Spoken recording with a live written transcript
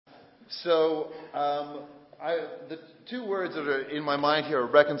So, the two words that are in my mind here are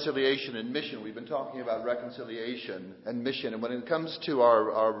reconciliation and mission. We've been talking about reconciliation and mission. And when it comes to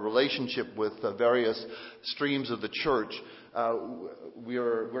our relationship with various streams of the church,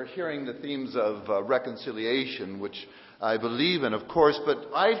 we're hearing the themes of reconciliation, which I believe in, of course, but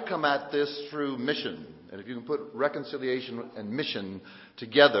I've come at this through mission. And if you can put reconciliation and mission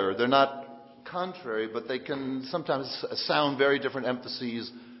together, they're not contrary, but they can sometimes sound very different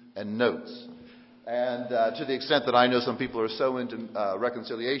emphases and notes. And to the extent that I know some people are so into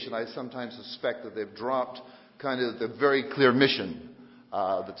reconciliation, I sometimes suspect that they've dropped kind of the very clear mission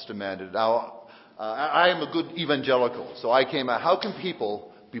that's demanded. Now, I am a good evangelical, so I came out, how can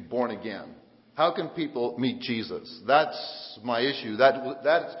people be born again? How can people meet Jesus? That's my issue.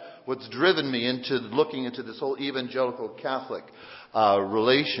 That's what's driven me into looking into this whole evangelical Catholic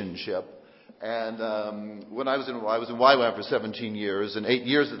relationship. And when I was in YWAM for 17 years, and 8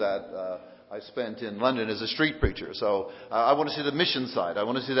 years of that I spent in London as a street preacher. So I want to see the mission side. I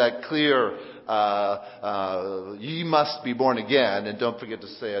want to see that clear, ye must be born again, and don't forget to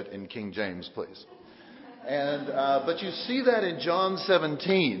say it in King James, please. And but you see that in John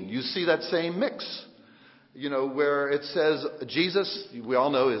 17. You see that same mix. You know, where it says Jesus, we all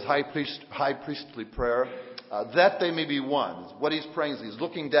know his high priestly prayer, that they may be one. What he's praying is he's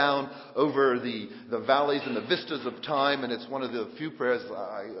looking down over the valleys and the vistas of time, and it's one of the few prayers,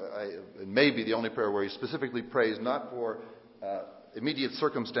 it may be the only prayer where he specifically prays not for immediate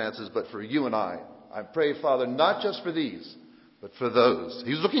circumstances, but for you and I. I pray, Father, not just for these, but for those.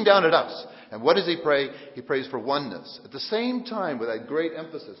 He's looking down at us. And what does he pray? He prays for oneness. At the same time, with that great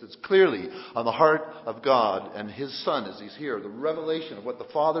emphasis, it's clearly on the heart of God and his Son as he's here, the revelation of what the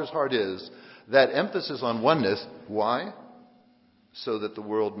Father's heart is, that emphasis on oneness. Why? So that the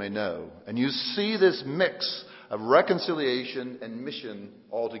world may know. And you see this mix of reconciliation and mission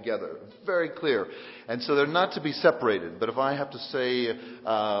all together. Very clear. And so they're not to be separated. But if I have to say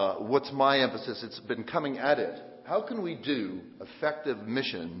what's my emphasis, it's been coming at it. How can we do effective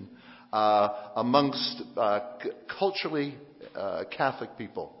mission amongst culturally Catholic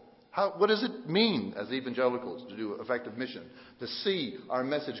people? What does it mean as evangelicals to do effective mission? To see our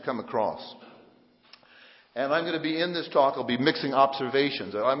message come across? And I'm going to be in this talk, I'll be mixing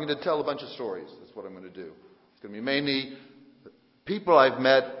observations. I'm going to tell a bunch of stories. That's what I'm going to do. It's going to be mainly people I've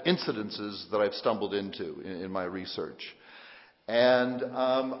met, incidences that I've stumbled into in my research. And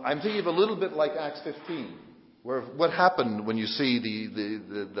I'm thinking of a little bit like Acts 15. Where what happened when you see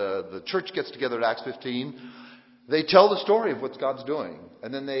the church gets together at Acts 15, they tell the story of what God's doing,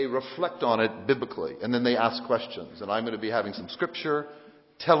 and then they reflect on it biblically, and then they ask questions. And I'm going to be having some scripture,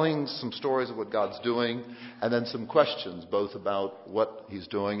 telling some stories of what God's doing, and then some questions, both about what he's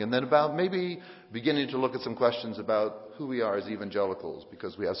doing, and then about maybe beginning to look at some questions about who we are as evangelicals,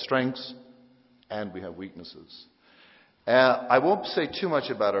 because we have strengths and we have weaknesses. I won't say too much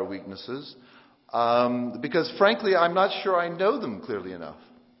about our weaknesses, because frankly, I'm not sure I know them clearly enough.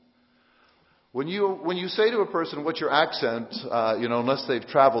 When you say to a person, what's your accent, unless they've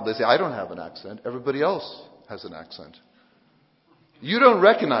traveled, they say, I don't have an accent. Everybody else has an accent. You don't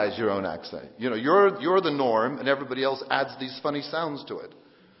recognize your own accent. You're the norm, and everybody else adds these funny sounds to it.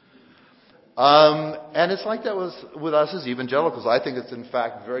 And it's like that with us as evangelicals. I think it's in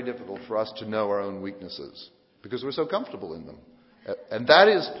fact very difficult for us to know our own weaknesses, because we're so comfortable in them. And that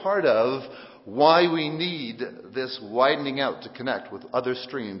is part of why we need this widening out to connect with other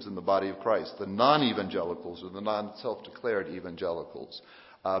streams in the body of Christ, the non-evangelicals or the non-self-declared evangelicals.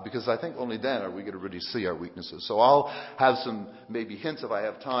 Because I think only then are we going to really see our weaknesses. So I'll have some maybe hints, if I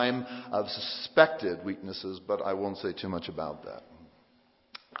have time, of suspected weaknesses, but I won't say too much about that.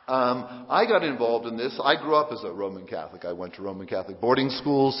 I got involved in this. I grew up as a Roman Catholic. I went to Roman Catholic boarding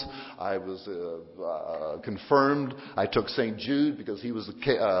schools. I was confirmed. I took St. Jude because he was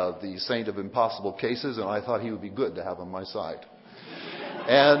the saint of impossible cases, and I thought he would be good to have on my side.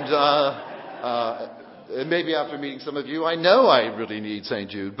 And maybe after meeting some of you, I know I really need St.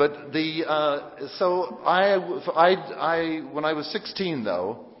 Jude. But when I was 16,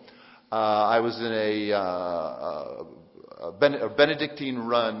 though, I was in a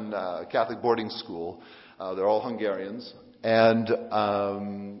Benedictine-run Catholic boarding school. They're all Hungarians. And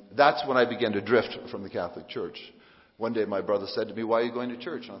that's when I began to drift from the Catholic Church. One day my brother said to me, why are you going to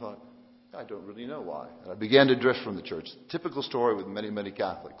church? And I thought, I don't really know why. And I began to drift from the church. Typical story with many, many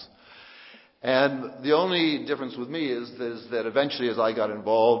Catholics. And the only difference with me is that eventually, as I got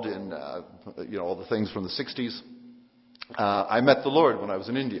involved in all the things from the 60s, I met the Lord when I was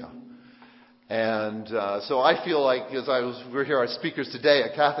in India. And so I feel like, we're here, our speakers today,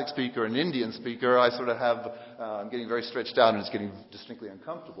 a Catholic speaker, an Indian speaker, I sort of have, I'm getting very stretched out and it's getting distinctly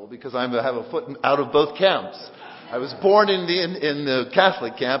uncomfortable because I have a foot out of both camps. I was born in the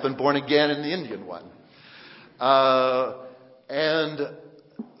Catholic camp and born again in the Indian one.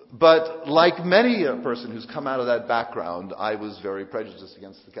 But like many a person who's come out of that background, I was very prejudiced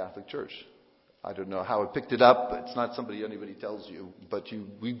against the Catholic Church. I don't know how I picked it up. It's not anybody tells you. But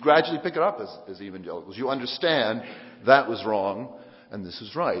we gradually pick it up as evangelicals. You understand that was wrong and this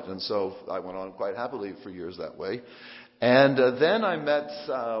is right. And so I went on quite happily for years that way. And then I met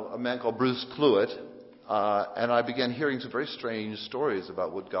a man called Bruce Cluett. And I began hearing some very strange stories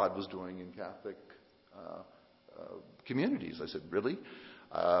about what God was doing in Catholic communities. I said, really?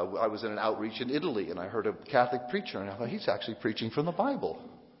 I was in an outreach in Italy and I heard a Catholic preacher and I thought, he's actually preaching from the Bible.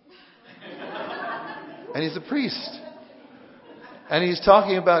 And he's a priest. And he's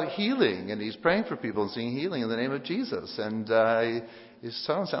talking about healing and he's praying for people and seeing healing in the name of Jesus. And it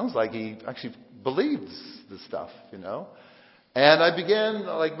sounds like he actually believes this stuff, And I began,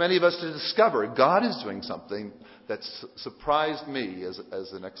 like many of us, to discover God is doing something that surprised me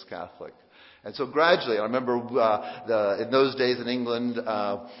as an ex-Catholic. And so gradually, I remember in those days in England,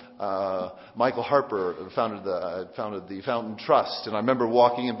 Michael Harper founded the Fountain Trust. And I remember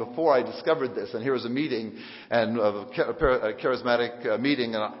walking in before I discovered this, and here was a meeting, and a charismatic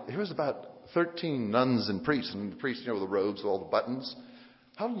meeting, and here was about 13 nuns and priests, and the priests, with the robes, with all the buttons.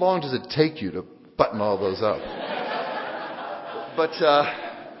 How long does it take you to button all those up? But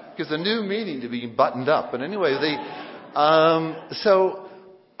because a new meaning to be buttoned up. But anyway, so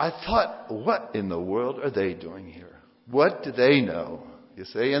I thought, what in the world are they doing here? What do they know? You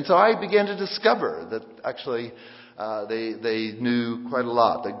see, and so I began to discover that actually they knew quite a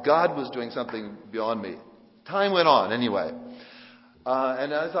lot. That God was doing something beyond me. Time went on anyway,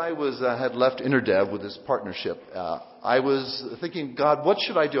 and as I had left InterDev with this partnership, I was thinking, God, what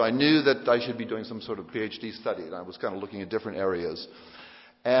should I do? I knew that I should be doing some sort of PhD study, and I was kind of looking at different areas.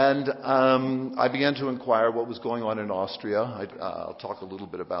 And I began to inquire what was going on in Austria. I'll talk a little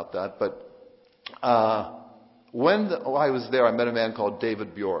bit about that. But when I was there, I met a man called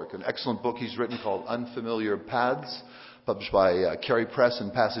David Bjork, an excellent book he's written called Unfamiliar Paths, published by Carey Press in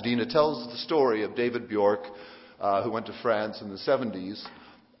Pasadena. It tells the story of David Bjork, who went to France in the 70s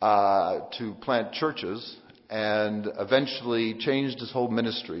to plant churches and eventually changed his whole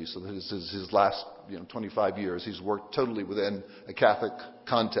ministry. So that is his last 25 years. He's worked totally within a Catholic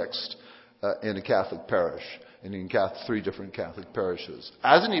context in a Catholic parish and in 3 different Catholic parishes.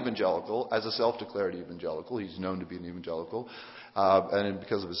 As an evangelical, as a self-declared evangelical, he's known to be an evangelical, and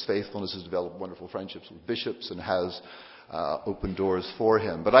because of his faithfulness has developed wonderful friendships with bishops and has opened doors for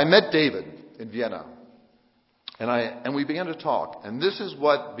him. But I met David in Vienna, and we began to talk, and this is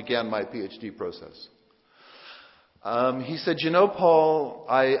what began my PhD process. He said, Paul,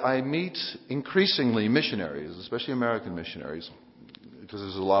 I meet increasingly missionaries, especially American missionaries, because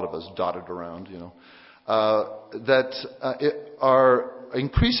there's a lot of us dotted around, that are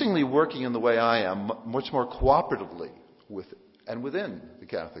increasingly working in the way I am, much more cooperatively with and within the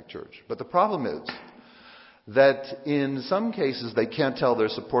Catholic Church. But the problem is that in some cases they can't tell their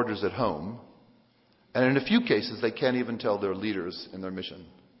supporters at home, and in a few cases they can't even tell their leaders in their mission.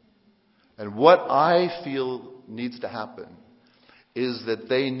 And what I feel needs to happen is that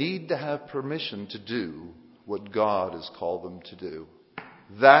they need to have permission to do what God has called them to do.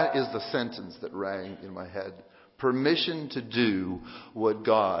 That is the sentence that rang in my head. Permission to do what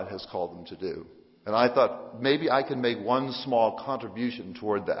God has called them to do. And I thought maybe I can make one small contribution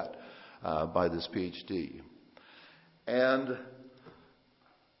toward that by this PhD. And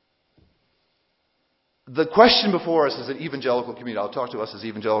the question before us as an evangelical community, I'll talk to us as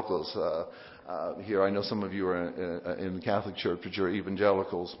evangelicals here. I know some of you are in the Catholic Church, but you're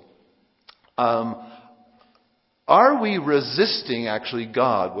evangelicals. Are we resisting actually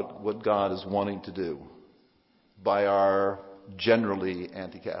God, what God is wanting to do by our generally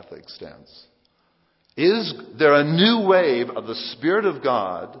anti-Catholic stance? Is there a new wave of the Spirit of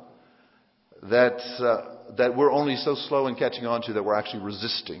God that we're only so slow in catching on to that we're actually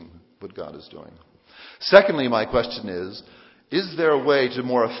resisting what God is doing? Secondly, my question is there a way to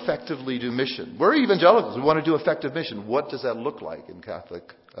more effectively do mission? We're evangelicals. We want to do effective mission. What does that look like in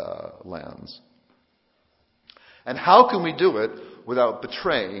Catholic lands? And how can we do it without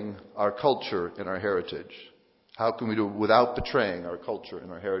betraying our culture and our heritage? How can we do it without betraying our culture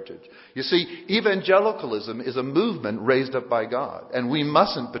and our heritage? You see, evangelicalism is a movement raised up by God. And we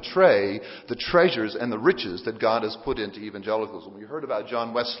mustn't betray the treasures and the riches that God has put into evangelicalism. We heard about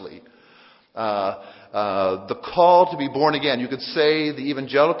John Wesley. The call to be born again. You could say the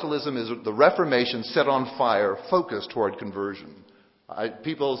evangelicalism is the Reformation set on fire, focused toward conversion.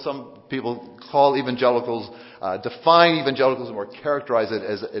 Some people call evangelicals, define evangelicalism or characterize it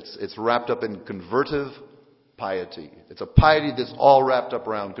as it's wrapped up in convertive piety. It's a piety that's all wrapped up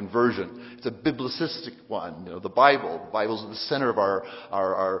around conversion. It's a biblicistic one. The Bible. The Bible's at the center of our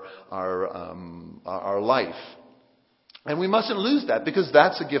life. And we mustn't lose that, because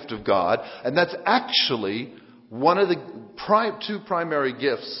that's a gift of God, and that's actually one of the two primary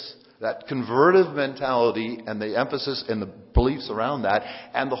gifts, that convertive mentality and the emphasis and the beliefs around that,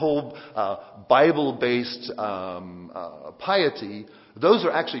 and the whole Bible-based piety. Those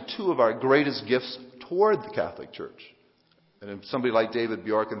are actually two of our greatest gifts toward the Catholic Church. And if somebody like David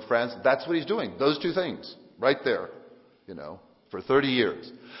Bjork in France, that's what he's doing. Those two things, right there, for 30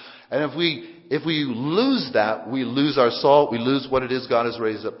 years. And if we lose that, we lose our salt, we lose what it is God has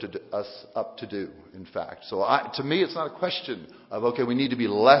raised us up to do, in fact. So to me, it's not a question of, okay, we need to be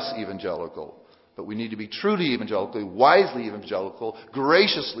less evangelical, but we need to be truly evangelical, wisely evangelical,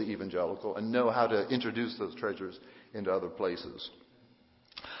 graciously evangelical, and know how to introduce those treasures into other places.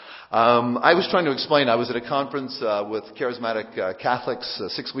 I was trying to explain, I was at a conference with charismatic Catholics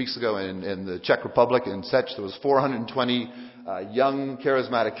 6 weeks ago in the Czech Republic, in Szech. There was 420 young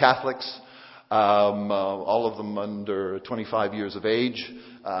charismatic Catholics, all of them under 25 years of age,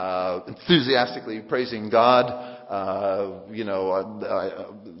 enthusiastically praising God. I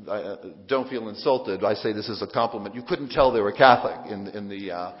don't feel insulted. I say this is a compliment. You couldn't tell they were Catholic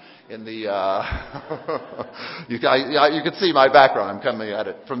you could see my background. I'm coming at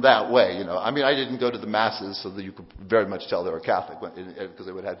it from that way. I didn't go to the masses so that you could very much tell they were Catholic, because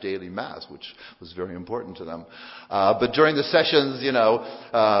they would have daily mass, which was very important to them. But during the sessions, I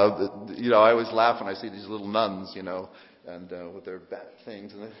always laugh when I see these little nuns, and with their bat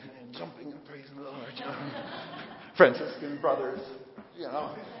things and jumping and praising the Lord, Franciscan brothers,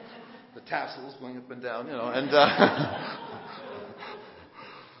 the tassels going up and down, and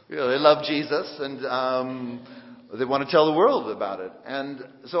they love Jesus, and they want to tell the world about it. And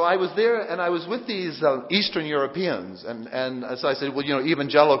so I was there, and I was with these Eastern Europeans, and so I said, well,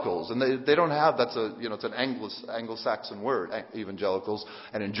 evangelicals, and they don't have, it's an Anglo-Saxon word, evangelicals,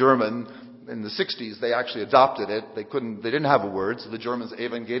 and in German, in the 60s, they actually adopted it. They didn't have a word, so the Germans,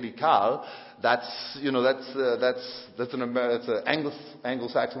 evangelical, that's an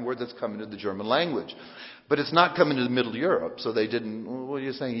Anglo-Saxon word that's come into the German language. But it's not coming to Middle Europe, so they didn't, what are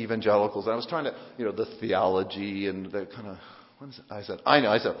you saying, evangelicals? And I was trying to, the theology and the kind of, what is it?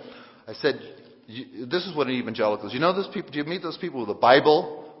 I said, this is what an evangelical is. Those people, do you meet those people with the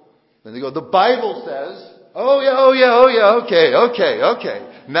Bible? And they go, the Bible says, oh yeah, okay.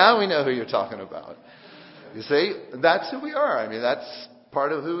 Now we know who you're talking about. You see, that's who we are. That's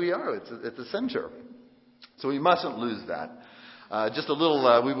part of who we are. It's at the center. So we mustn't lose that. Just a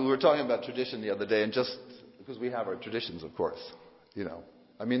little, we were talking about tradition the other day, and just because we have our traditions, of course,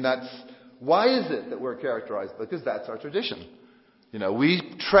 why is it that we're characterized? Because that's our tradition. We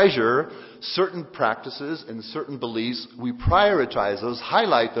treasure certain practices and certain beliefs. We prioritize those,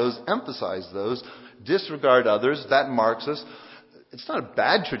 highlight those, emphasize those, disregard others. That marks us. It's not a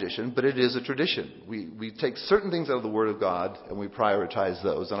bad tradition, but it is a tradition. We take certain things out of the Word of God and we prioritize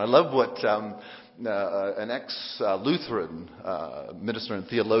those. And I love what an ex-Lutheran minister and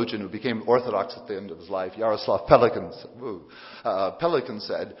theologian who became Orthodox at the end of his life, Yaroslav Pelikan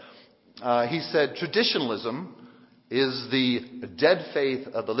said. He said, traditionalism is the dead faith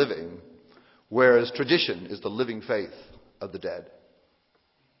of the living, whereas tradition is the living faith of the dead.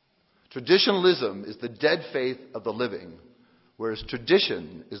 Traditionalism is the dead faith of the living, whereas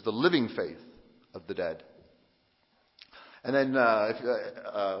tradition is the living faith of the dead. And then,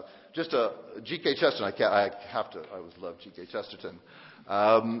 just G.K. Chesterton, I always love G.K. Chesterton.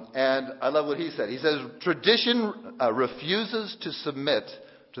 And I love what he said. He says, tradition refuses to submit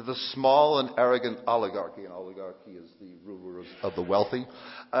to the small and arrogant oligarchy. And oligarchy is the ruler of the wealthy.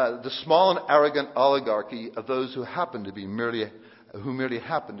 The small and arrogant oligarchy of those who merely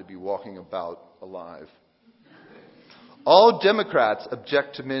happen to be walking about alive. All Democrats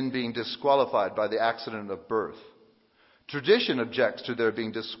object to men being disqualified by the accident of birth. Tradition objects to their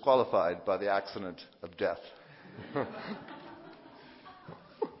being disqualified by the accident of death.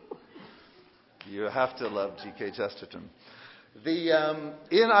 You have to love G.K. Chesterton.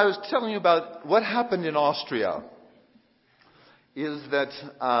 I was telling you about what happened in Austria. Is that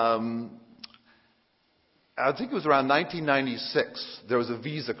I think it was around 1996. There was a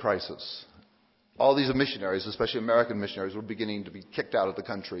visa crisis. All these missionaries, especially American missionaries, were beginning to be kicked out of the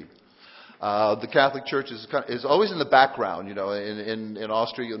country. The Catholic Church is always in the background. In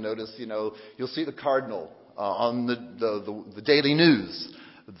Austria, you'll notice, you'll see the cardinal on the daily news,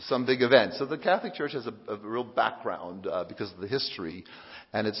 some big event. So the Catholic Church has a real background because of the history,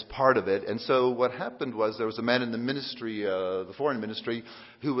 and it's part of it. And so what happened was there was a man in the ministry, the foreign ministry,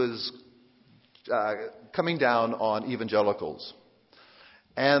 who was coming down on evangelicals.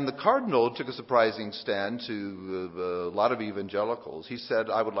 And the cardinal took a surprising stand to a lot of evangelicals. He said,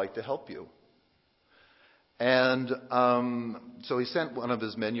 "I would like to help you." And so he sent one of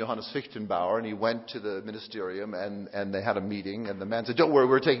his men, Johannes Fichtenbauer, and he went to the ministerium, and they had a meeting. And the man said, "Don't worry,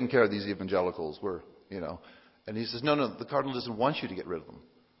 we're taking care of these evangelicals. And he says, No, the cardinal doesn't want you to get rid of them.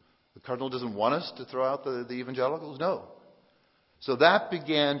 The cardinal doesn't want us to throw out the evangelicals? No." So that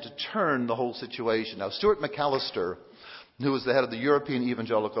began to turn the whole situation. Now, Stuart McAllister, who was the head of the European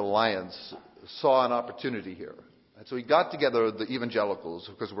Evangelical Alliance, saw an opportunity here. And so he got together the evangelicals,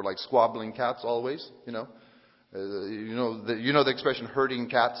 because we're like squabbling cats always, the expression herding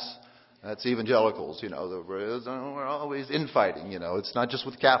cats? That's evangelicals, we're always infighting, It's not just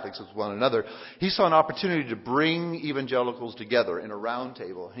with Catholics, it's with one another. He saw an opportunity to bring evangelicals together in a round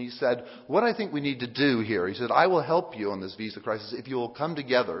table. And he said, "What I think we need to do here," he said, "I will help you on this visa crisis if you will come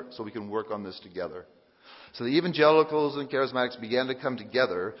together so we can work on this together." So the evangelicals and charismatics began to come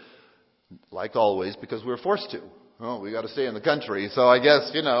together, like always, because we were forced to. We got to stay in the country, so I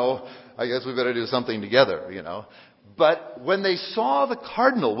guess we better do something together, But when they saw the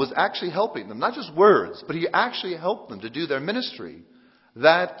cardinal was actually helping them, not just words, but he actually helped them to do their ministry,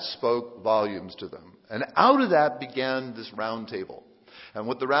 that spoke volumes to them. And out of that began this round table. And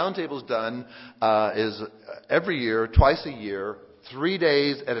what the round table's done is every year, twice a year, 3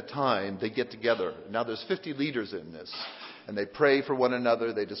 days at a time, they get together. Now there's 50 leaders in this. And they pray for one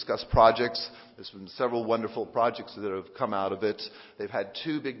another. They discuss projects. There's been several wonderful projects that have come out of it. They've had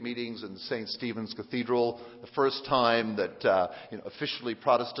 2 big meetings in St. Stephen's Cathedral. The first time that officially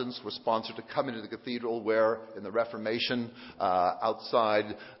Protestants were sponsored to come into the cathedral, where in the Reformation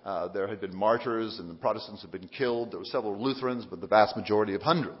outside there had been martyrs and the Protestants had been killed. There were several Lutherans, but the vast majority of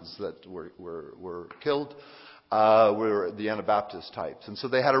hundreds that were killed were the Anabaptist types. And so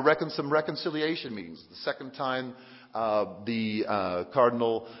they had some reconciliation meetings. The second time, the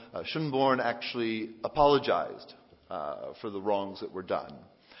Cardinal Schönborn actually apologized for the wrongs that were done.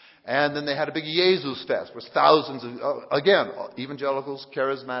 And then they had a big Jesus Fest, where thousands of, again, evangelicals,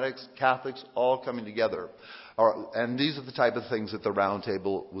 charismatics, Catholics, all coming together. And these are the type of things that the Round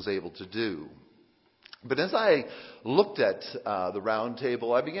Table was able to do. But as I looked at the Round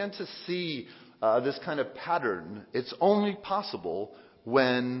Table, I began to see this kind of pattern. It's only possible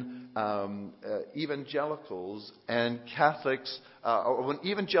when evangelicals and Catholics, or when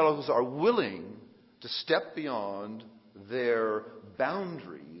evangelicals are willing to step beyond their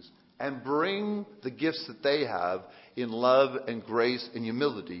boundaries and bring the gifts that they have in love and grace and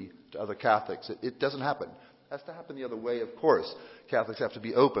humility to other Catholics. It doesn't happen. It has to happen the other way, of course. Catholics have to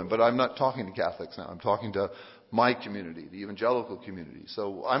be open. But I'm not talking to Catholics now. I'm talking to my community, the evangelical community.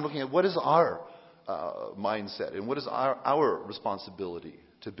 So I'm looking at what is our mindset and what is our responsibility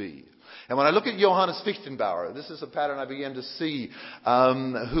to be. And when I look at Johannes Fichtenbauer, this is a pattern I began to see,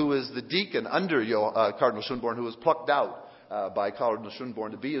 who is the deacon under Cardinal Schönborn, who was plucked out by Cardinal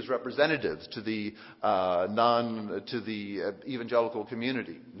Schönborn to be his representative to the evangelical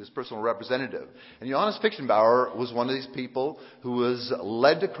community, his personal representative. And Johannes Fichtenbauer was one of these people who was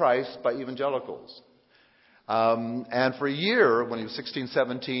led to Christ by evangelicals. And for a year, when he was 16,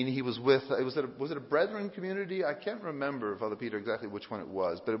 17, he was with, was it a Brethren community? I can't remember, Father Peter, exactly which one it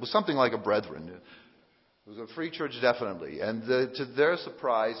was, but it was something like a Brethren. It was a free church, definitely. And to their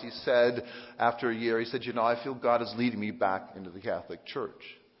surprise, he said, after a year, he said, I feel God is leading me back into the Catholic Church.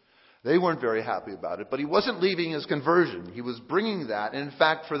 They weren't very happy about it, but he wasn't leaving his conversion. He was bringing that. And in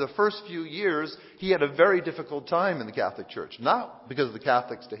fact, for the first few years, he had a very difficult time in the Catholic Church. Not because of the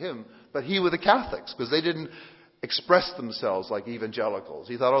Catholics to him, but he with the Catholics, because they didn't express themselves like evangelicals.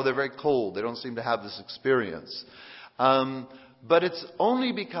 He thought, they're very cold. They don't seem to have this experience. But it's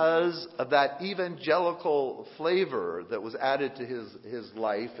only because of that evangelical flavor that was added to his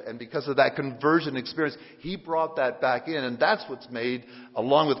life, and because of that conversion experience, he brought that back in. And that's what's made,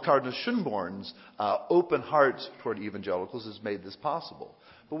 along with Cardinal Schönborn's open heart toward evangelicals, has made this possible.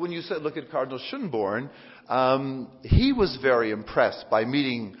 But when you look at Cardinal Schönborn, he was very impressed by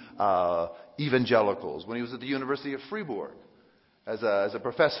meeting evangelicals when he was at the University of Fribourg as a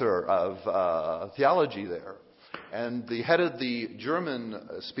professor of theology there. And the head of the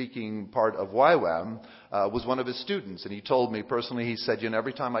German-speaking part of YWAM was one of his students. And he told me personally, he said,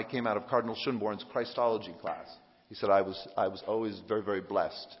 every time I came out of Cardinal Schönborn's Christology class, he said, I was always very, very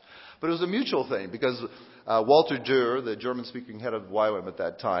blessed But it was a mutual thing because Walter Dürr, the German-speaking head of YWAM at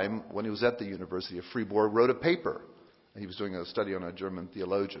that time, when he was at the University of Fribourg, wrote a paper. He was doing a study on a German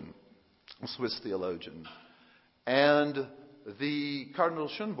theologian, a Swiss theologian. And the Cardinal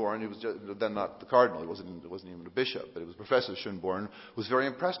Schönborn, he was then not the cardinal, he wasn't even a bishop, but it was Professor Schönborn, was very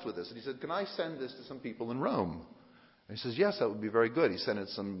impressed with this. And he said, "Can I send this to some people in Rome?" And he says, "Yes, that would be very good." He sent it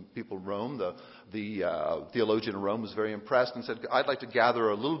to some people in Rome. The theologian in Rome was very impressed and said, "I'd like to gather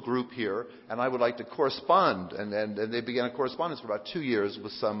a little group here, and I would like to correspond." And they began a correspondence for about 2 years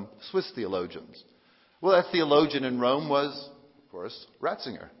with some Swiss theologians. Well, that theologian in Rome was, of course,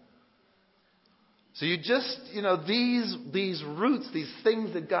 Ratzinger. So you just, these roots, these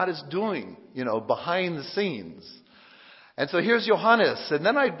things that God is doing, behind the scenes. And so here's Johannes. And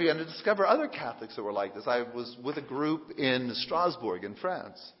then I began to discover other Catholics that were like this. I was with a group in Strasbourg in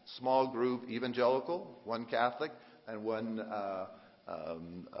France. Small group, evangelical, one Catholic, and one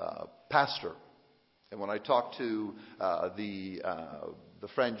pastor. And when I talked to the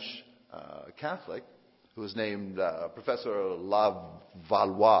French Catholic, who was named Professor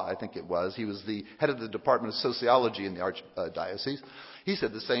Lavalois, I think it was. He was the head of the Department of Sociology in the Archdiocese. He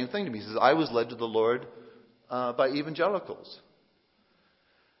said the same thing to me. He says, "I was led to the Lord by evangelicals."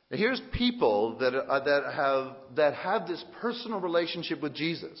 Now, here's people that have this personal relationship with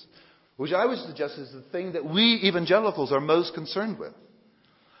Jesus, which I would suggest is the thing that we evangelicals are most concerned with.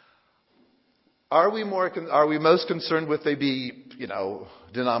 Are we most concerned with maybe,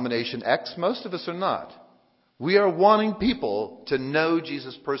 denomination X? Most of us are not. We are wanting people to know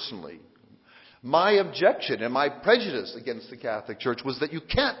Jesus personally. My objection and my prejudice against the Catholic Church was that you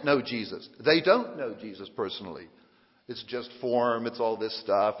can't know Jesus. They don't know Jesus personally. It's just form. It's all this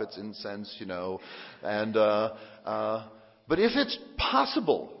stuff. It's incense, And but if it's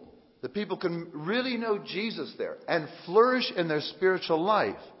possible that people can really know Jesus there and flourish in their spiritual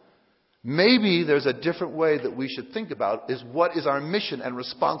life, maybe there's a different way that we should think about is what is our mission and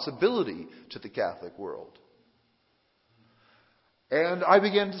responsibility to the Catholic world. And I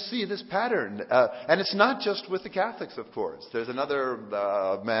began to see this pattern. And it's not just with the Catholics, of course. There's another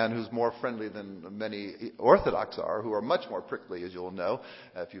man who's more friendly than many Orthodox are, who are much more prickly, as you'll know.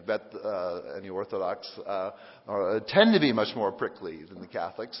 If you've met any Orthodox, tend to be much more prickly than the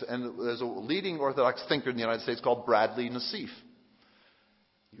Catholics. And there's a leading Orthodox thinker in the United States called Bradley Nassif.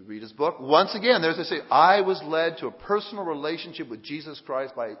 You read his book. Once again, there's this, I was led to a personal relationship with Jesus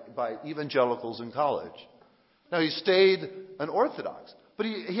Christ by evangelicals in college. Now, he stayed an Orthodox, but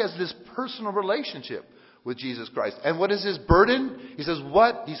he has this personal relationship with Jesus Christ. And what is his burden? He says,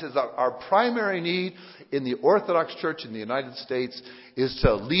 what? He says, our primary need in the Orthodox Church in the United States is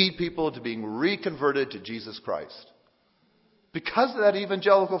to lead people to being reconverted to Jesus Christ. Because of that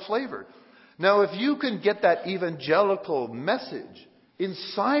evangelical flavor. Now, if you can get that evangelical message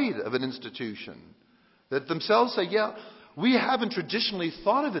inside of an institution that themselves say, yeah, we haven't traditionally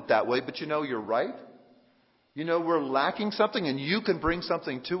thought of it that way, but you're right. We're lacking something and you can bring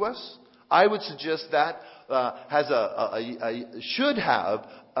something to us. I would suggest that should have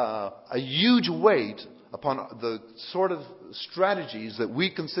a huge weight upon the sort of strategies that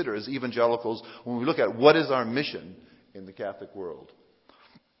we consider as evangelicals when we look at what is our mission in the Catholic world.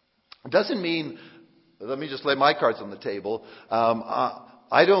 It doesn't mean, let me just lay my cards on the table.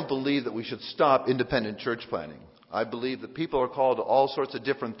 I don't believe that we should stop independent church planting. I believe that people are called to all sorts of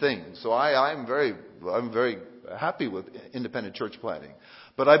different things. So I'm very happy with independent church planting.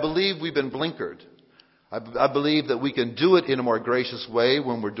 But I believe we've been blinkered. I believe that we can do it in a more gracious way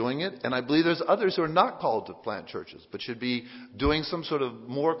when we're doing it. And I believe there's others who are not called to plant churches, but should be doing some sort of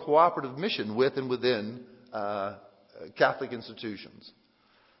more cooperative mission with and within Catholic institutions.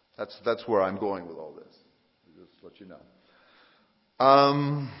 That's where I'm going with all this. Just to let you know.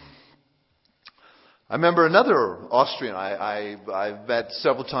 I remember another Austrian I've met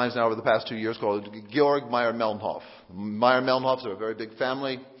several times now over the past 2 years called Georg Meyer-Melnhof. Meyer-Melnhofs are a very big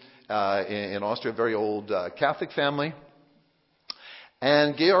family in Austria, a very old Catholic family.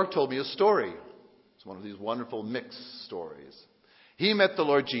 And Georg told me a story. It's one of these wonderful mixed stories. He met the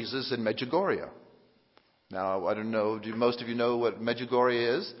Lord Jesus in Medjugorje. Now, I don't know, do most of you know what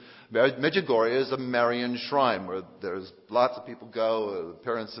Medjugorje is? Medjugorje is a Marian shrine where there's lots of people go, the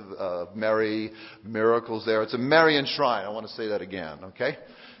parents of Mary, miracles there. It's a Marian shrine. I want to say that again, okay?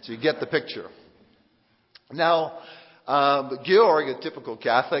 So you get the picture. Now, Georg, a typical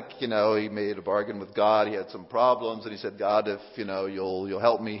Catholic, he made a bargain with God. He had some problems, and he said, God, if, you'll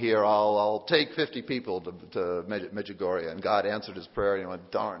help me here, I'll take 50 people to Medjugorje. And God answered his prayer, and he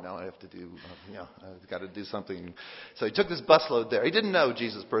went, darn, now I have to do, I've got to do something. So he took this busload there. He didn't know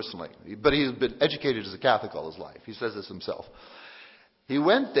Jesus personally, but he's been educated as a Catholic all his life. He says this himself. he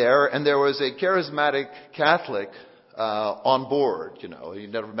went there, and there was a charismatic Catholic on board. He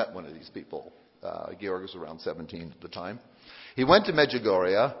never met one of these people. Georg was around 17 at the time. He went to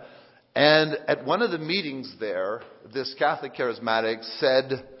Medjugorje, and at one of the meetings there, this Catholic charismatic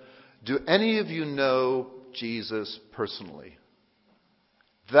said, "Do any of you know Jesus personally?"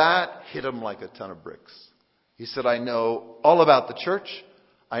 That hit him like a ton of bricks. He said, "I know all about the church.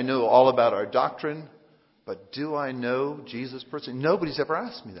 I know all about our doctrine. But do I know Jesus personally? Nobody's ever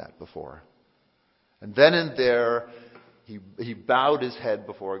asked me that before." And then and there, he bowed his head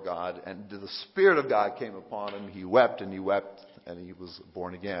before God, and the Spirit of God came upon him. He wept, and he was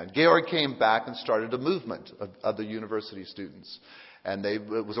born again. Georg came back and started a movement of other university students. And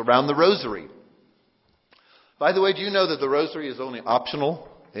it was around the Rosary. By the way, do you know that the Rosary is only optional?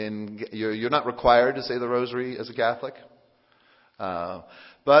 You're not required to say the Rosary as a Catholic.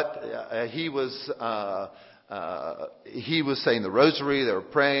 But he was saying the Rosary. They were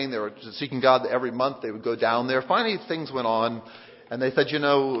praying. They were seeking God every month. They would go down there. Finally, things went on, and they said,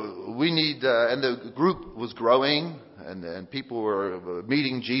 we need. And the group was growing, and people were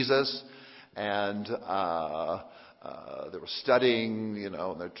meeting Jesus, and they were studying, and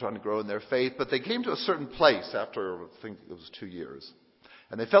they're trying to grow in their faith. But they came to a certain place after, I think it was 2 years,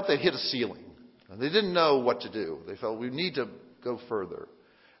 and they felt they'd hit a ceiling. And they didn't know what to do. They felt we need to go further.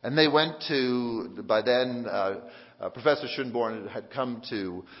 And they went to, by then, Professor Schönborn had come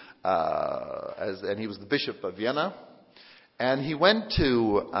to, and he was the Bishop of Vienna. And he went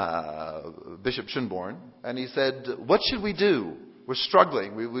to Bishop Schönborn, and he said, "What should we do? We're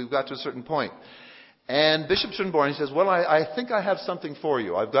struggling. We've got to a certain point." And Bishop Schönborn, he says, "Well, I think I have something for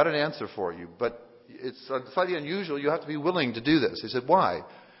you. I've got an answer for you, but it's slightly unusual. You have to be willing to do this." He said, "Why?"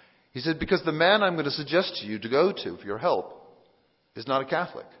 He said, "Because the man I'm going to suggest to you to go to for your help is not a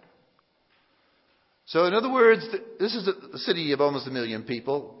Catholic." So in other words, this is a city of almost 1 million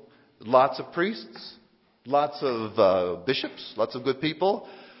people, lots of priests, lots of bishops, lots of good people.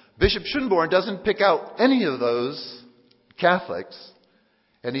 Bishop Schönborn doesn't pick out any of those Catholics.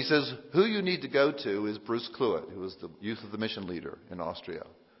 And he says, who you need to go to is Bruce Kluet, who was the Youth of the Mission leader in Austria.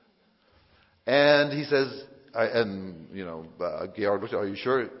 And he says, Georg looked, "Are you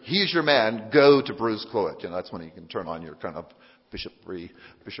sure?" "He's your man. Go to Bruce Kluet." That's when you can turn on your kind of bishoply,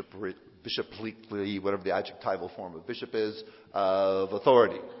 whatever the adjectival form of bishop is, of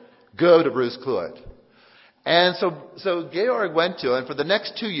authority. Go to Bruce Kluet. And so Georg went to, and for the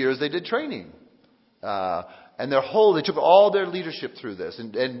next 2 years they did training. And they took all their leadership through this.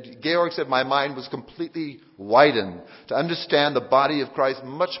 And Georg said, "My mind was completely widened to understand the body of Christ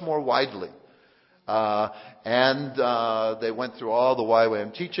much more widely." And they went through all the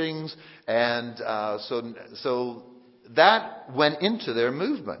YWAM teachings. And so that went into their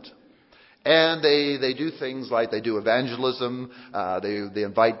movement. And they do things like they do evangelism. They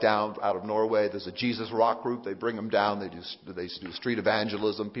invite down out of Norway. There's a Jesus rock group. They bring them down. They do street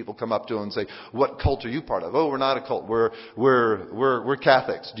evangelism. People come up to them and say, "What cult are you part of?" "Oh, we're not a cult. We're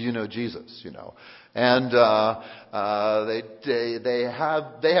Catholics. Do you know Jesus?" And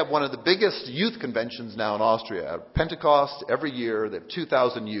they have one of the biggest youth conventions now in Austria. At Pentecost every year, they have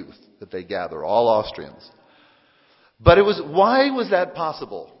 2,000 youth that they gather, all Austrians. But why was that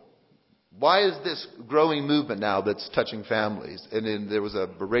possible? Why is this growing movement now that's touching families? And then there was a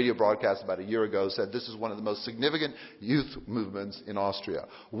radio broadcast about a year ago said this is one of the most significant youth movements in Austria.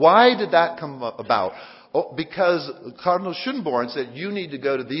 Why did that come about? Oh, because Cardinal Schönborn said, you need to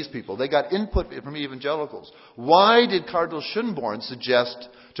go to these people. They got input from evangelicals. Why did Cardinal Schönborn suggest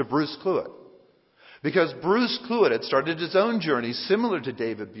to Bruce Kluet? Because Bruce Kluet had started his own journey similar to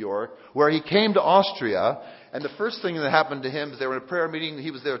David Bjork, where he came to Austria, and the first thing that happened to him is they were in a prayer meeting. He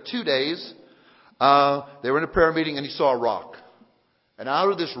was there 2 days. They were in a prayer meeting, and he saw a rock. And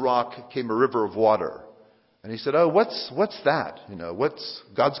out of this rock came a river of water. And he said, "Oh, what's that?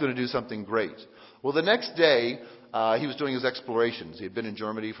 God's going to do something great." Well, the next day, he was doing his explorations. He had been in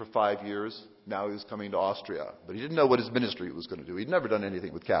Germany for 5 years. Now he was coming to Austria. But he didn't know what his ministry was going to do. He'd never done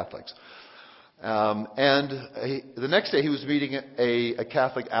anything with Catholics. The next day he was meeting a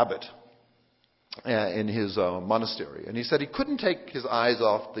Catholic abbot in his monastery. And he said he couldn't take his eyes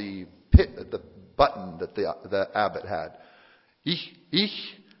off the button that the abbot had. Ich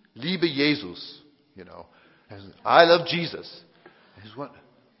liebe Jesus. I love Jesus.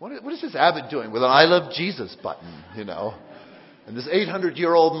 What is this abbot doing with an I love Jesus button, And this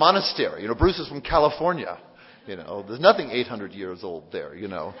 800-year-old monastery. Bruce is from California. There's nothing 800 years old there,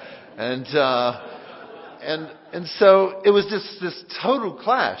 And so it was this total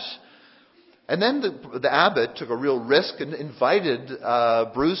clash. And then the abbot took a real risk and invited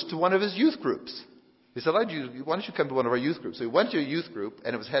Bruce to one of his youth groups. He said, why don't you come to one of our youth groups? So he went to a youth group,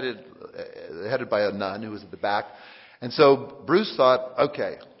 and it was headed by a nun who was at the back. And so Bruce thought,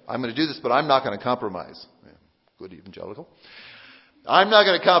 okay, I'm going to do this, but I'm not going to compromise. Yeah, good evangelical. I'm not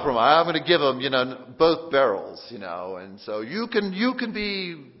going to compromise. I'm going to give them, both barrels, And so you can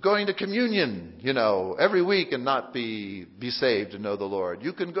be going to communion, every week and not be saved and know the Lord.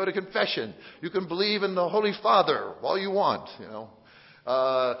 You can go to confession. You can believe in the Holy Father all you want,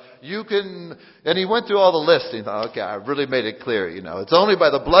 you can, and he went through all the lists. He thought, okay, I've really made it clear, it's only by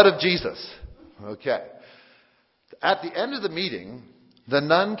the blood of Jesus. Okay. At the end of the meeting, the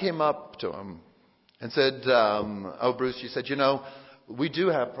nun came up to him and said, oh, Bruce, she said, we do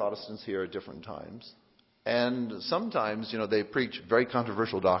have Protestants here at different times. And sometimes, they preach very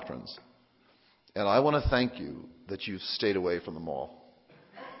controversial doctrines. And I want to thank you that you've stayed away from them all.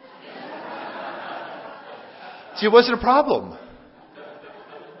 See, it wasn't a problem.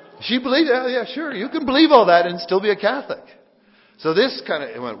 She believed, yeah, sure, you can believe all that and still be a Catholic. So this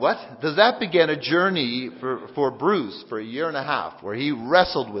went, what? Does that begin a journey for Bruce for a year and a half where he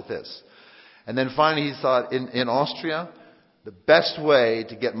wrestled with this. And then finally he thought, in Austria, the best way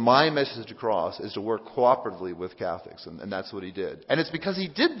to get my message across is to work cooperatively with Catholics. And that's what he did. And it's because he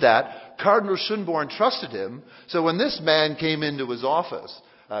did that, Cardinal Schönborn trusted him. So when this man came into his office,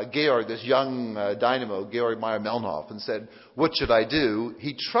 Georg, this young dynamo, Georg Meyer-Melnhof, and said, what should I do?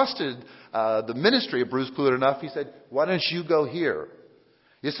 He trusted the ministry of Bruce Kluwer enough. He said, why don't you go here?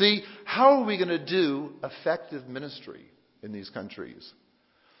 You see, how are we going to do effective ministry in these countries?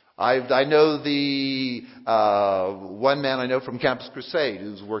 I know the one man I know from Campus Crusade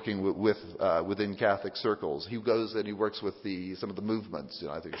who's working within Catholic circles. He goes and he works with some of the movements,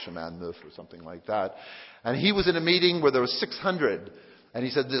 I think Chemin Neuf or something like that. And he was in a meeting where there was 600. And he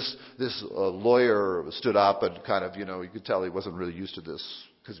said this lawyer stood up and you could tell he wasn't really used to this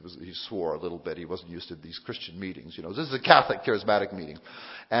because he swore a little bit. He wasn't used to these Christian meetings. This is a Catholic charismatic meeting.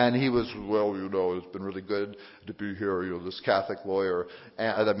 And he was, it's been really good to be here, this Catholic lawyer,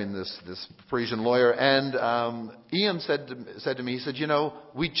 this Parisian lawyer. And Ian said to me, he said,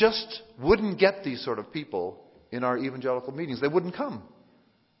 we just wouldn't get these sort of people in our evangelical meetings. They wouldn't come.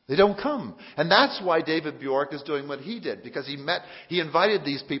 They don't come. And that's why David Bjork is doing what he did, because he invited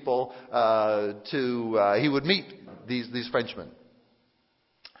these people he would meet these Frenchmen.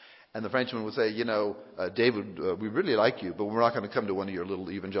 And the Frenchman would say, David, we really like you, but we're not going to come to one of your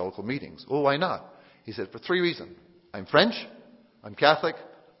little evangelical meetings. Oh, why not? He said, for 3 reasons. I'm French, I'm Catholic,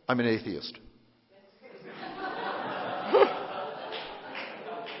 I'm an atheist.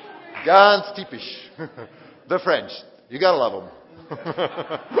 Ganz typisch. The French. You gotta love them.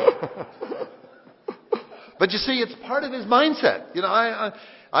 But you see, it's part of his mindset.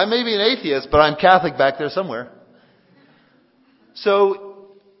 I may be an atheist, but I'm Catholic back there somewhere. So,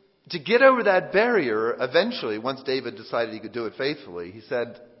 to get over that barrier, eventually, once David decided he could do it faithfully, he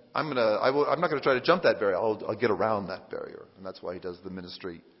said, I'm not going to try to jump that barrier. I'll get around that barrier. And that's why he does the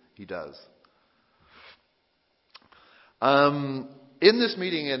ministry he does. In this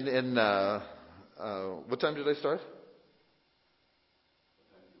meeting, what time did I start?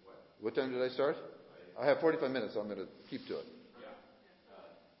 What time did I start? I have 45 minutes, so I'm going to keep to it.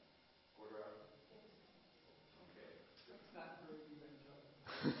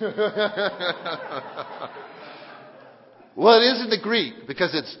 Well, it is in the Greek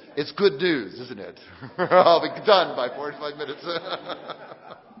because it's good news, isn't it? I'll be done by 45 minutes.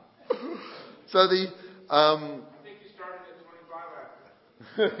 So I think you started at 25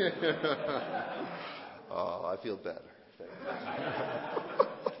 after. Oh, I feel better.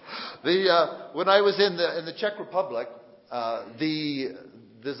 When I was in the Czech Republic,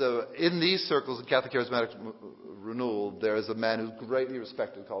 in these circles of Catholic Charismatic Renewal, there is a man who's greatly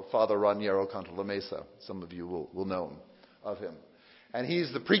respected called Father Raniero Cantalamessa. Some of you will know of him. And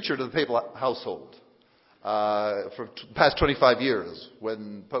he's the preacher to the papal household for the past 25 years.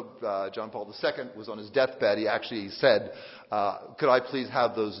 When Pope John Paul II was on his deathbed, he actually said, could I please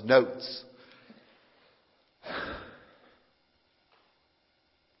have those notes?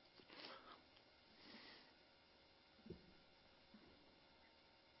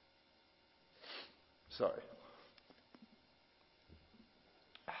 Sorry.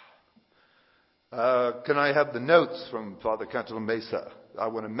 Can I have the notes from Father Cantalamessa? I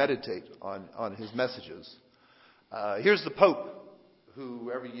want to meditate on his messages. Here's the Pope,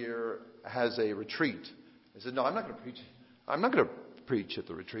 who every year has a retreat. He said, no, I'm not going to preach. I'm not going to preach at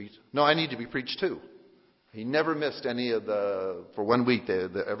the retreat. No, I need to be preached too. He never missed any of for 1 week.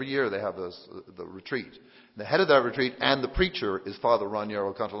 Every year they have the retreat. The head of that retreat and the preacher is Father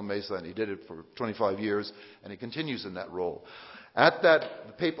Raniero Cantalamessa, and he did it for 25 years, and he continues in that role. At the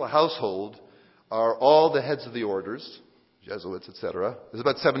papal household, are all the heads of the orders, Jesuits, etc. There's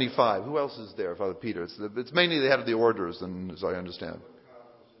about 75. Who else is there, Father Peter? It's mainly the head of the orders, and as I understand.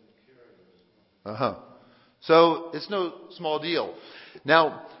 So it's no small deal.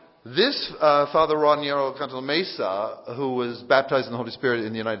 Now, this Father Raniero Cantalamessa, who was baptized in the Holy Spirit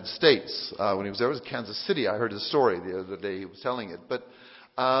in the United States when he was there, it was Kansas City. I heard his story the other day. He was telling it. But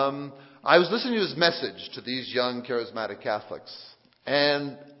I was listening to his message to these young charismatic Catholics,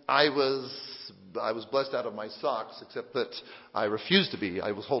 and I was blessed out of my socks, except that I refused to be.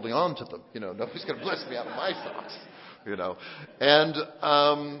 I was holding on to them. Nobody's going to bless me out of my socks. And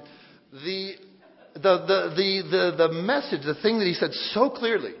the message, the thing that he said so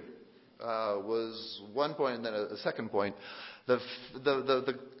clearly, was one point, and then a second point. The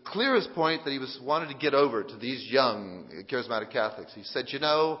clearest point that he wanted to get over to these young charismatic Catholics, he said,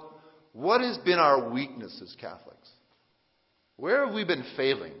 what has been our weakness as Catholics? Where have we been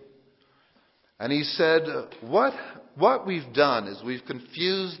failing? And he said, what we've done is we've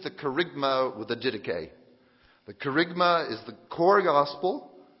confused the kerygma with the didache. The kerygma is the core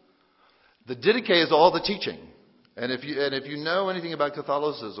gospel. The didache is all the teaching. And if you know anything about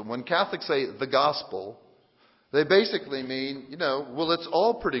Catholicism, when Catholics say the gospel, they basically mean, it's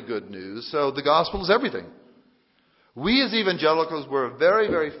all pretty good news, so the gospel is everything. We as evangelicals were very,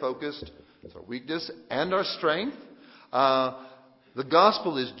 very focused. It's our weakness and our strength. The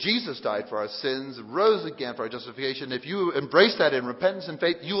gospel is Jesus died for our sins, rose again for our justification. If you embrace that in repentance and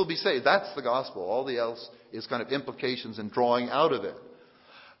faith, you will be saved. That's the gospel. All the else is kind of implications and drawing out of it.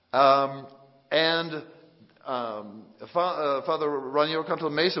 Father Raniero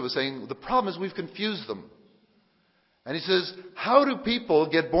Cantalamessa was saying, the problem is we've confused them. And he says, how do people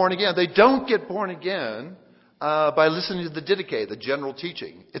get born again? They don't get born again by listening to the didache, the general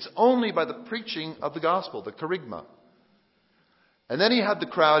teaching. It's only by the preaching of the gospel, the kerygma. And then he had the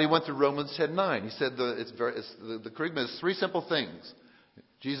crowd. He went through Romans 10:9. He said the kerygma is three simple things.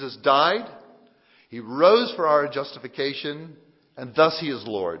 Jesus died, he rose for our justification, and thus he is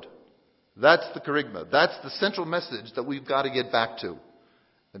Lord. That's the kerygma. That's the central message that we've got to get back to.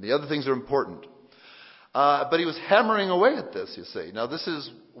 And the other things are important. But he was hammering away at this, you see. Now, this is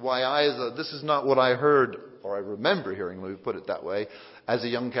why this is not what I heard, or I remember hearing, let me put it that way, as a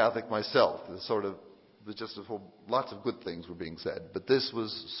young Catholic myself. Lots of good things were being said. But this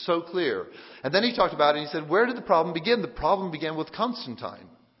was so clear. And then he talked about it, and he said, where did the problem begin? The problem began with Constantine.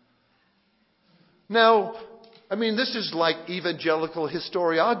 Now, this is like evangelical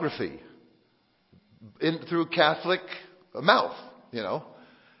historiography through Catholic mouth,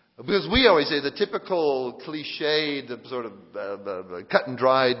 Because we always say the typical cliched, sort of cut and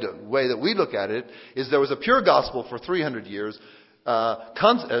dried way that we look at it is there was a pure gospel for 300 years.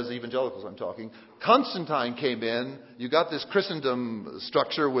 As evangelicals I'm talking, Constantine came in, you got this Christendom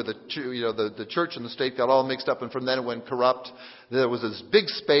structure where the church and the state got all mixed up, and from then it went corrupt. There was this big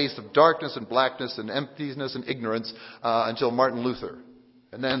space of darkness and blackness and emptiness and ignorance until Martin Luther.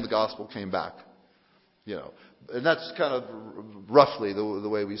 And then the gospel came back. And that's kind of roughly the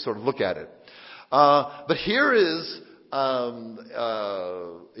way we sort of look at it. But here is a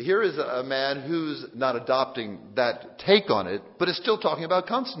man who's not adopting that take on it, but is still talking about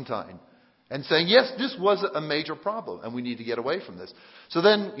Constantine and saying, yes, this was a major problem, and we need to get away from this. So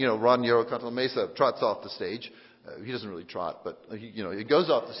then, Raniero Cantalamessa trots off the stage. He doesn't really trot, but he goes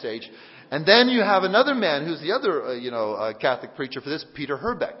off the stage. And then you have another man who's the other, Catholic preacher for this, Peter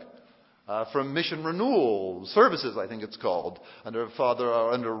Herbeck. From Mission Renewal Services, I think it's called, under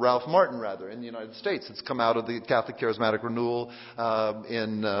Ralph Martin, in the United States. It's come out of the Catholic Charismatic Renewal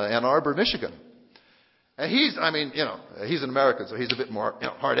in Ann Arbor, Michigan. And he's an American, so he's a bit more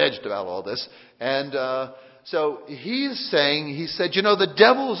hard-edged about all this. And so he said, the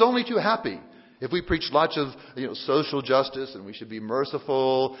devil is only too happy if we preach lots of social justice and we should be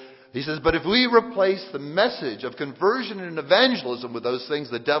merciful. He says, but if we replace the message of conversion and evangelism with those things,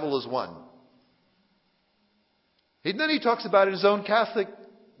 the devil is won. And then he talks about his own Catholic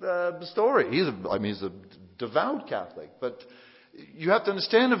story. He's a devout Catholic. But you have to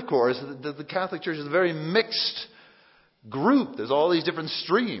understand, of course, that the Catholic Church is a very mixed group. There's all these different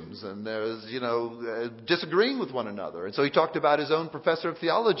streams, and there's, disagreeing with one another. And so he talked about his own professor of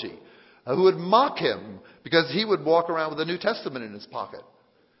theology, who would mock him because he would walk around with the New Testament in his pocket.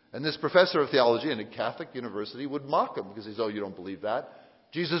 And this professor of theology in a Catholic university would mock him because he says, oh, you don't believe that?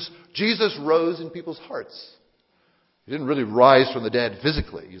 Jesus rose in people's hearts. He didn't really rise from the dead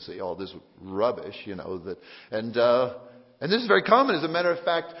physically. You say, all this rubbish, And this is very common. As a matter of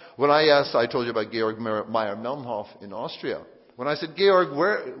fact, when I told you about Georg Meyer Melnhof in Austria. When I said, Georg,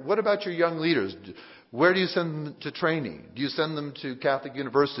 what about your young leaders? Where do you send them to training? Do you send them to Catholic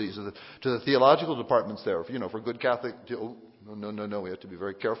universities, or to the theological departments there? For good Catholic. Oh, no, we have to be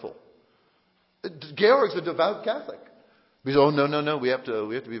very careful. Georg's a devout Catholic. We say, no, we have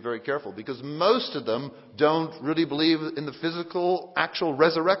to be very careful, because most of them don't really believe in the physical, actual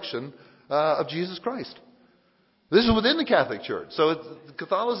resurrection of Jesus Christ. This is within the Catholic Church. So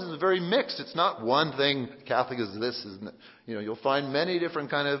Catholicism is very mixed. It's not one thing. Catholic is this. You'll find many different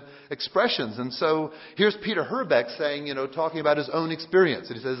kind of expressions. And so here's Peter Herbeck saying, talking about his own experience.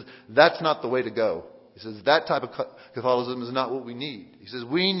 And he says, that's not the way to go. He says, that type of Catholicism is not what we need. He says,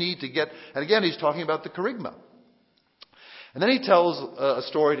 we need to get, and again, he's talking about the kerygma. And then he tells a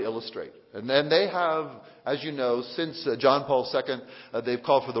story to illustrate. And then they have, as you know, since John Paul II, they've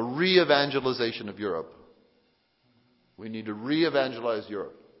called for the re-evangelization of Europe. We need to re-evangelize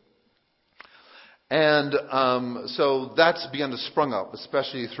Europe. And so that's begun to sprung up,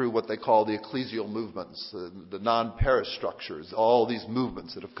 especially through what they call the ecclesial movements, the non-parish structures, all these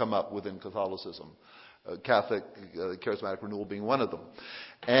movements that have come up within Catholicism. Catholic Charismatic Renewal being one of them.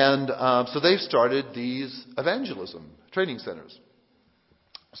 And so they've started these evangelism training centers.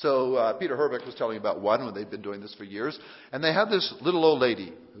 So Peter Herbeck was telling about one when they've been doing this for years. And they had this little old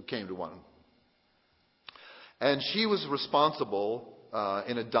lady who came to one. And she was responsible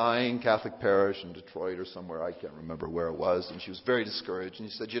in a dying Catholic parish in Detroit or somewhere. I can't remember where it was. And she was very discouraged. And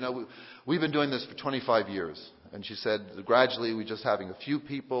she said, we've been doing this for 25 years. And she said, gradually we're just having a few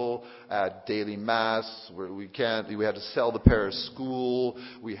people at daily mass where we had to sell the parish school.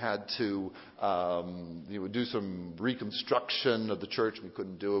 We had to do some reconstruction of the church. We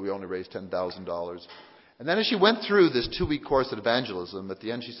couldn't do it. We only raised $10,000. And then as she went through this 2-week course at evangelism, at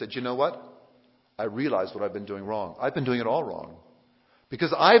the end she said, you know what? I realized what I've been doing wrong. I've been doing it all wrong.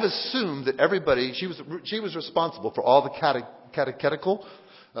 Because I've assumed that everybody, she was responsible for all the catechetical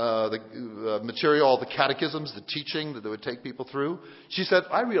material, all the catechisms, the teaching that they would take people through. She said,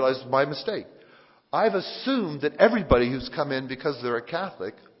 I realized my mistake. I've assumed that everybody who's come in because they're a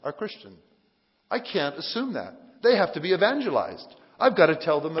Catholic are Christian. I can't assume that. They have to be evangelized. I've got to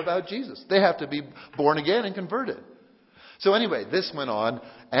tell them about Jesus. They have to be born again and converted. So anyway, this went on,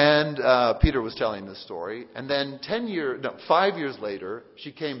 and Peter was telling this story. And then 5 years later,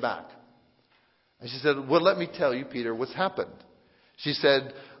 she came back. And she said, well, let me tell you, Peter, what's happened. She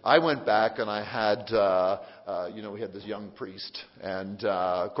said, I went back and I had, we had this young priest. And,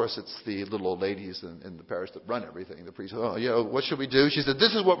 of course, it's the little old ladies in the parish that run everything. The priest, what should we do? She said,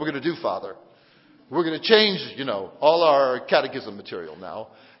 this is what we're going to do, Father. We're going to change, all our catechism material now.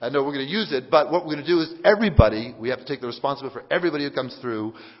 I know we're going to use it, but what we're going to do is we have to take the responsibility for everybody who comes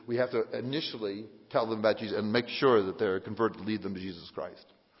through. We have to initially tell them about Jesus and make sure that they're converted, lead them to Jesus Christ.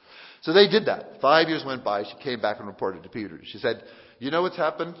 So they did that. 5 years went by. She came back and reported to Peter. She said, you know what's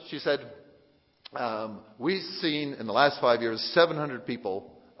happened? She said, we've seen in the last 5 years 700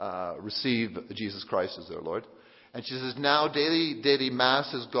 people receive Jesus Christ as their Lord. And she says, now daily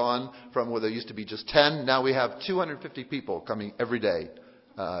mass has gone from where there used to be just 10. Now we have 250 people coming every day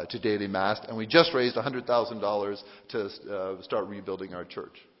to daily mass. And we just raised $100,000 to start rebuilding our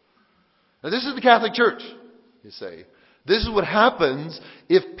church. Now this is the Catholic Church, you say. This is what happens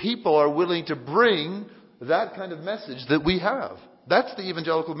if people are willing to bring that kind of message that we have. That's the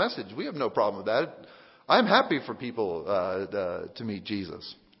evangelical message. We have no problem with that. I'm happy for people to meet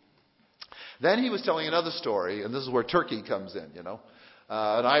Jesus. Then he was telling another story, and this is where Turkey comes in,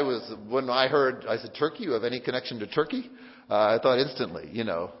 And when I heard, I said, Turkey, you have any connection to Turkey? I thought instantly,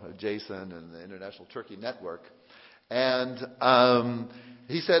 Jason and the International Turkey Network. And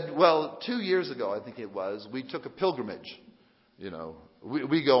he said, well, 2 years ago, I think it was, we took a pilgrimage.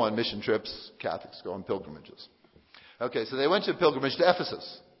 We go on mission trips. Catholics go on pilgrimages. Okay, so they went to a pilgrimage to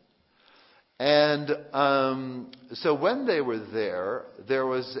Ephesus. And so when they were there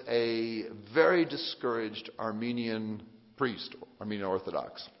was a very discouraged Armenian priest, Armenian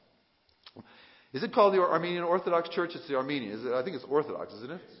Orthodox. Is it called the Armenian Orthodox Church? It's the Armenian. I think it's Orthodox,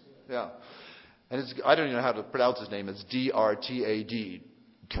 isn't it? Yeah. And I don't even know how to pronounce his name. It's D-R-T-A-D.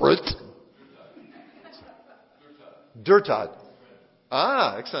 Durtad.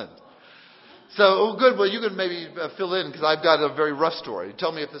 Ah, excellent. So, good. Well, you can maybe fill in because I've got a very rough story.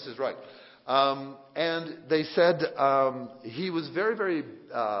 Tell me if this is right. And they said he was very, very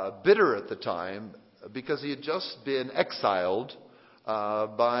bitter at the time because he had just been exiled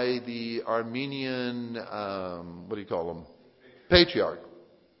by the Armenian, patriarch.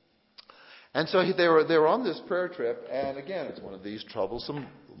 And so they were on this prayer trip, and again, it's one of these troublesome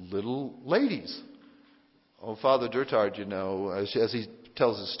little ladies. Oh, Father Durtard, as he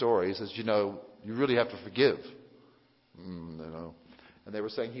tells his story, he says, you really have to forgive. And they were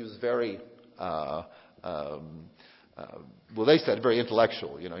saying he was very, they said very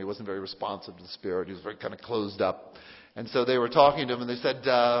intellectual. He wasn't very responsive to the Spirit. He was very kind of closed up. And so they were talking to him, and they said,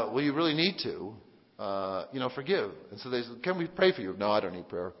 well, you really need to, forgive. And so they said, can we pray for you? No, I don't need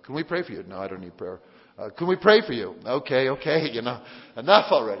prayer. Can we pray for you? No, I don't need prayer. Can we pray for you? Okay,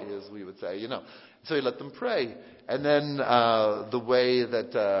 enough already, as we would say, So he let them pray. And then the way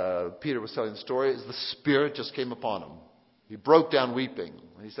that Peter was telling the story is the Spirit just came upon him. He broke down weeping.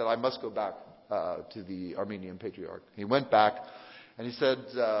 And he said, I must go back to the Armenian patriarch. He went back, and he said,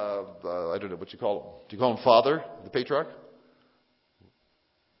 I don't know what you call him. Do you call him Father, the patriarch?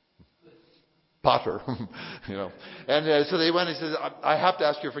 Pater, And so they went and he said, I have to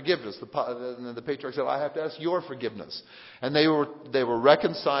ask your forgiveness. And the patriarch said, I have to ask your forgiveness. And they were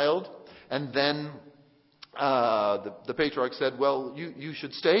reconciled. And then the patriarch said, well, you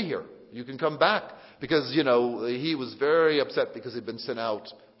should stay here. You can come back. Because, he was very upset because he'd been sent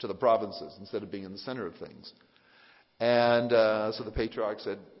out to the provinces instead of being in the center of things. And so the patriarch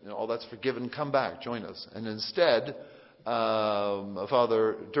said, all that's forgiven, come back, join us. And instead,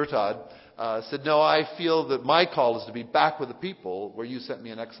 Father Durtad said, no, I feel that my call is to be back with the people where you sent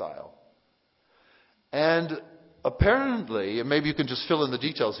me in exile. And apparently, and maybe you can just fill in the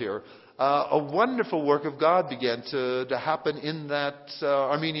details here, a wonderful work of God began to happen in that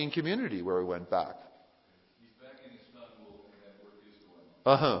Armenian community where he went back. He's back in Istanbul, and that work is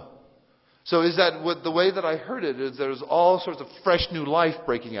going on. So is that what the way that I heard it is there's all sorts of fresh new life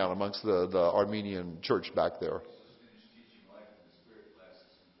breaking out amongst the Armenian church back there. Finished teaching life in the spirit classes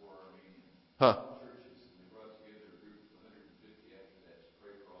in 4 Armenian churches, and they brought together a group of 150 after that to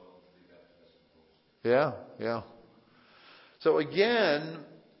pray for all of them to be baptized in the Holy Spirit. Yeah. So again,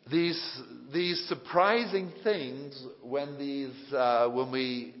 these surprising things when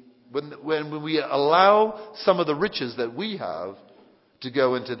we allow some of the riches that we have to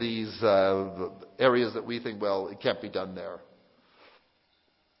go into these areas that we think, well, it can't be done there.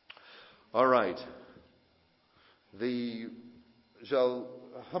 All right.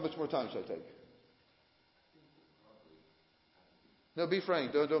 How much more time should I take? No, be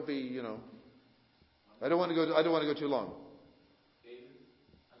frank. Don't be. I don't want to go too long.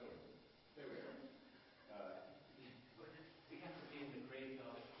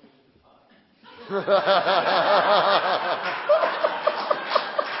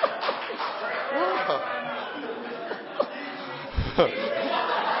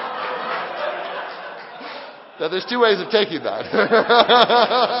 Now, there's 2 ways of taking that.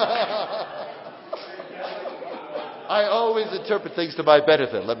 I always interpret things to my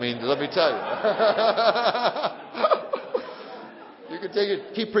benefit. Let me tell you. You can take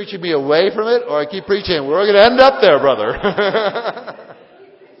it, keep preaching me away from it, or I keep preaching. We're going to end up there, brother.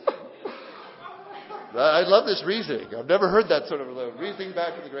 I love this reasoning. I've never heard that sort of reasoning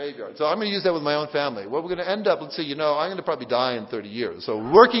back in the graveyard. So I'm going to use that with my own family. Well, we're going to end up, let's see, I'm going to probably die in 30 years. So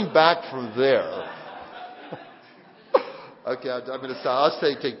working back from there. Okay, I'm going to stop. I'll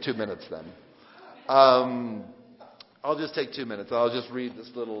say take 2 minutes then. I'll just take 2 minutes. I'll just read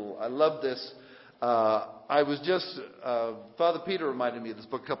this little. I love this. I was just Father Peter reminded me of this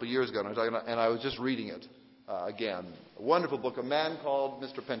book a couple of years ago, and I was just reading it again. A wonderful book, A Man Called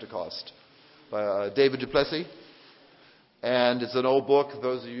Mr. Pentecost, by David Duplessis. And it's an old book.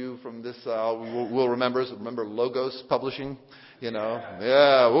 Those of you from this will remember Logos Publishing.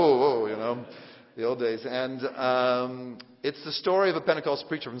 Yeah, whoa, the old days. And it's the story of a Pentecostal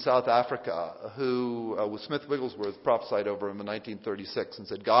preacher from South Africa who, with Smith Wigglesworth, prophesied over him in 1936 and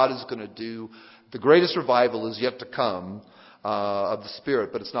said, God is going to do, the greatest revival is yet to come of the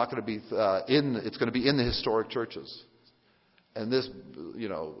Spirit, but it's not going to be it's going to be in the historic churches. And this,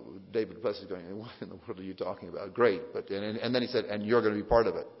 David Duplessis is going, what in the world are you talking about? Great. And then he said, and you're going to be part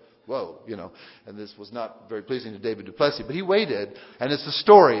of it. Whoa, and this was not very pleasing to David Duplessis, but he waited, and it's the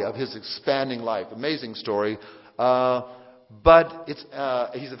story of his expanding life. Amazing story. But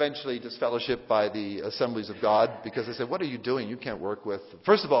he's eventually disfellowshipped by the Assemblies of God because they said, what are you doing? You can't work with.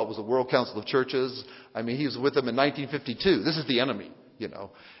 First of all, it was the World Council of Churches. I mean, he was with them in 1952. This is the enemy,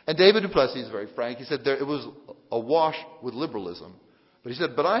 And David Duplessis is very frank. He said it was awash with liberalism. But he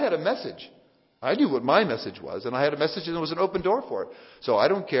said, but I had a message. I knew what my message was, and I had a message, and there was an open door for it. So I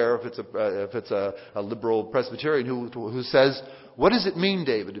don't care if it's a liberal Presbyterian who says, what does it mean,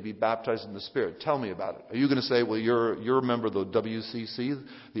 David, to be baptized in the Spirit? Tell me about it. Are you going to say, well, you're a member of the WCC,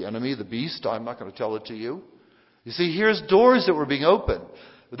 the enemy, the beast? I'm not going to tell it to you. You see, here's doors that were being opened.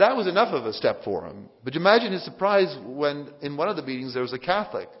 But that was enough of a step for him. But imagine his surprise when in one of the meetings there was a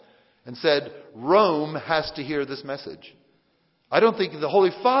Catholic and said, Rome has to hear this message. I don't think the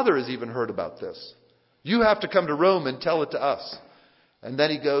Holy Father has even heard about this. You have to come to Rome and tell it to us. And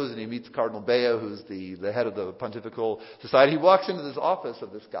then he goes and he meets Cardinal Bea, who's the head of the Pontifical Society. He walks into this office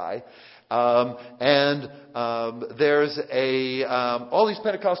of this guy, there's all these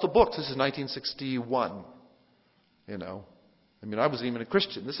Pentecostal books. This is 1961, I wasn't even a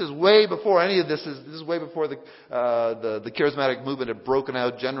Christian. This is way before any of this. This is way before the charismatic movement had broken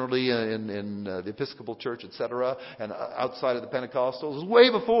out generally in the Episcopal Church, etc., and outside of the Pentecostals. It was way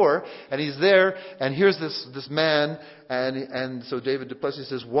before, and he's there, and here's this man, and so David du Plessis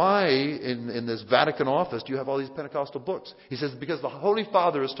says, why in this Vatican office do you have all these Pentecostal books? He says, because the Holy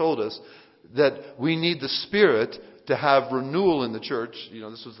Father has told us that we need the Spirit to have renewal in the church.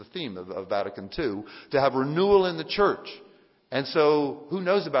 This was the theme of Vatican II, to have renewal in the church. And so, who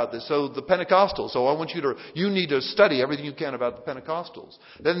knows about this? So the Pentecostals. So I want you need to study everything you can about the Pentecostals.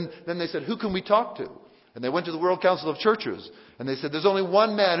 Then they said, who can we talk to? And they went to the World Council of Churches. And they said, there's only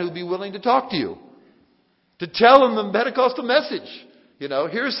one man who'd be willing to talk to you. To tell them the Pentecostal message.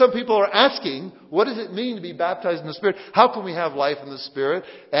 Here's some people are asking, what does it mean to be baptized in the Spirit? How can we have life in the Spirit?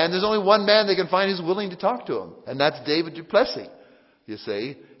 And there's only one man they can find who's willing to talk to them. And that's David du Plessis, you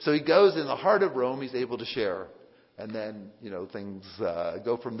see. So he goes in the heart of Rome, he's able to share. And then, things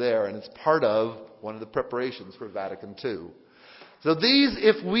go from there. And it's part of one of the preparations for Vatican II. So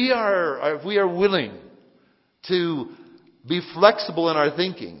if we are willing to be flexible in our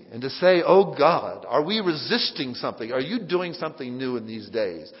thinking and to say, oh God, are we resisting something? Are you doing something new in these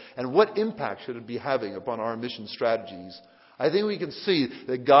days? And what impact should it be having upon our mission strategies? I think we can see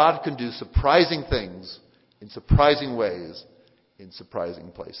that God can do surprising things in surprising ways in surprising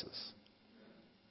places.